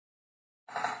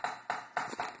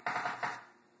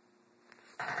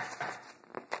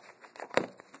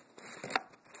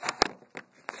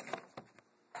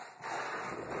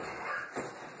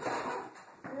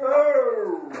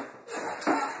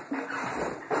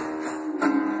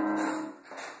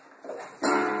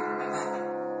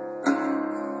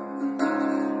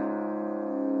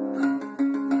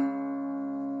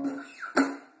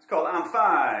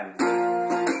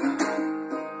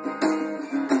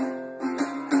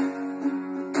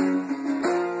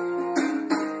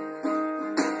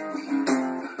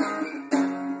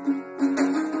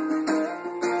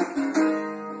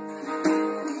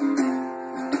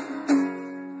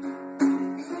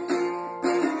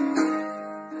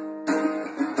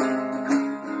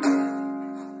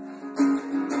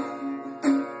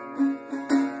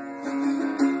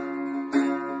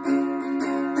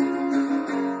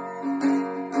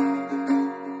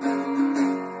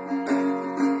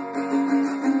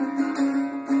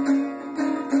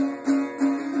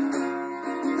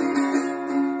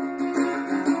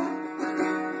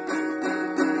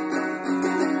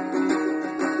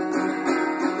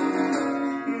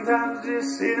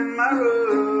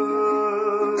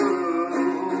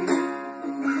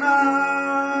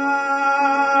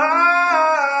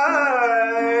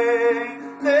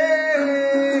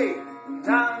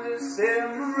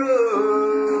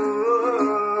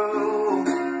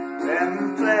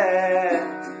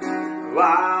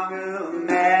Long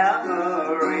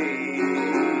memories,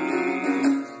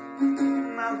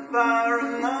 not far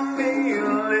from the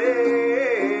feeling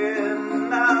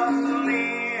I'm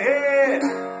bleeding,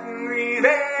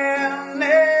 breathing,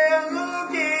 never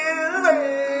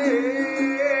giving.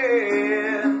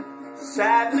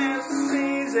 Sadness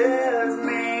seizes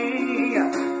me.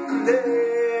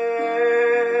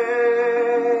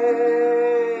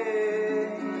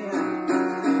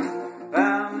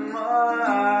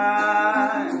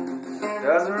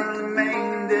 Doesn't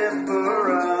remain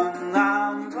different,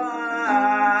 I'm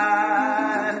fine.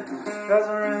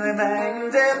 Doesn't remain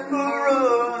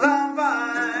different, I'm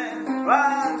fine.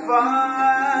 I'm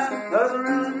fine. Doesn't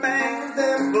remain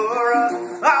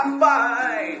different, I'm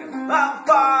fine. I'm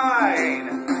fine.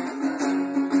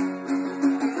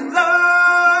 I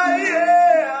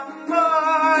am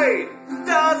mine.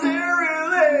 Doesn't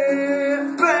really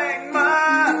make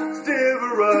my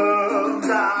difference.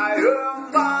 I am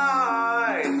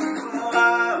fine.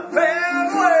 I've been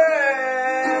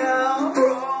well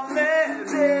from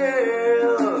this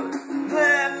hill.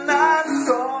 Then I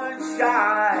saw it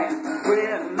shine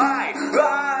with my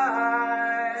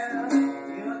eyes.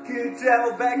 You could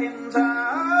travel back in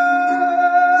time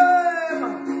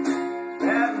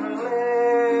and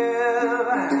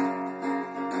live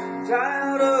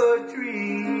childhood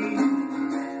dream.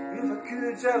 If I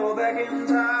could travel back in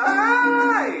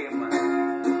time,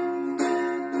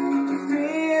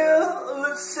 feel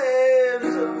the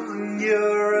sense of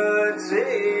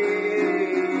security,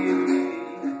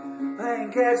 playing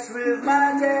catch with my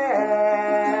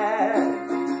dad,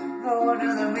 going to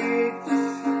the beach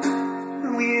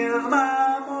with my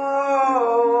mom.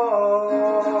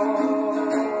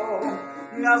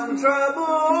 Got some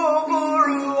trouble for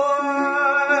a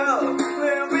while,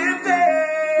 every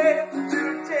day to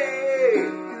day,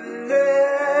 and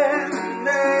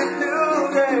then new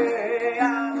day.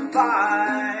 I'm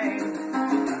fine.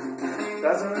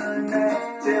 Doesn't remain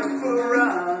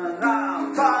different, I'm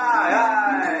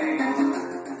fine.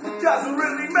 Doesn't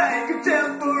really make a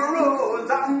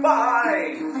difference, I'm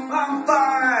fine. I'm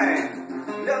fine.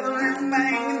 Doesn't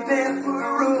remain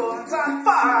different, I'm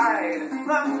fine.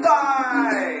 I'm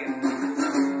fine.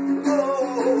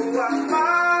 Oh, I'm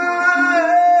fine.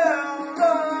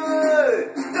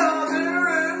 Doesn't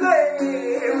really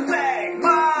make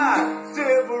my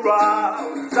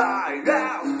difference, I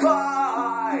am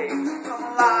fine. I'm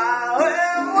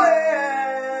lying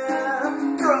well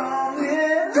from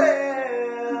his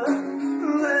head.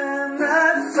 Then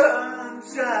that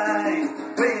sunshine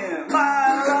in my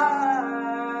life.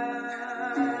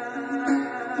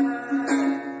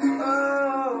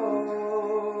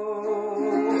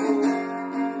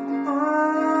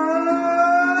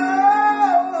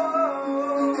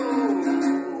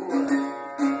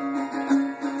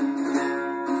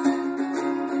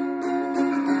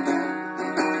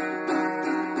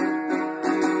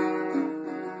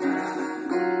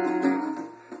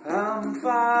 I'm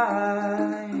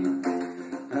fine.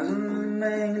 Doesn't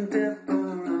make a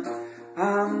difference.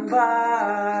 I'm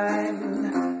fine.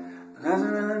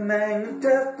 Doesn't make a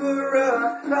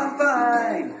difference. I'm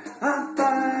fine. I'm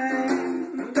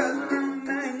fine. Doesn't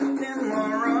make a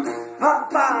difference. I'm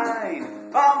fine.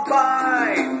 I'm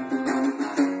fine.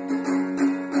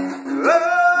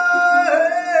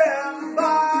 I'm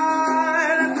fine.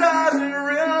 It doesn't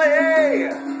really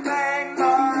make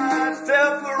much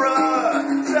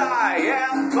difference. I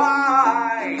am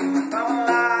fine. I'm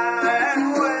lying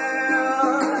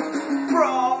well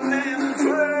from this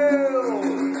world.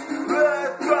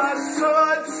 Let the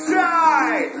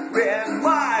sunshine in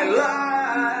my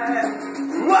life.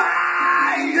 I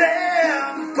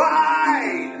am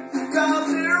fine.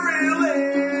 Doesn't really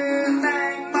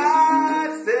make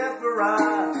much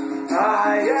difference. I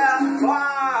am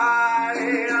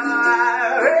fine. I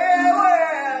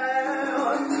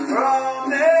will from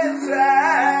this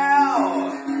town.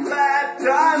 Let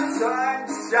the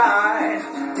sunshine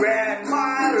in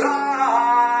my life.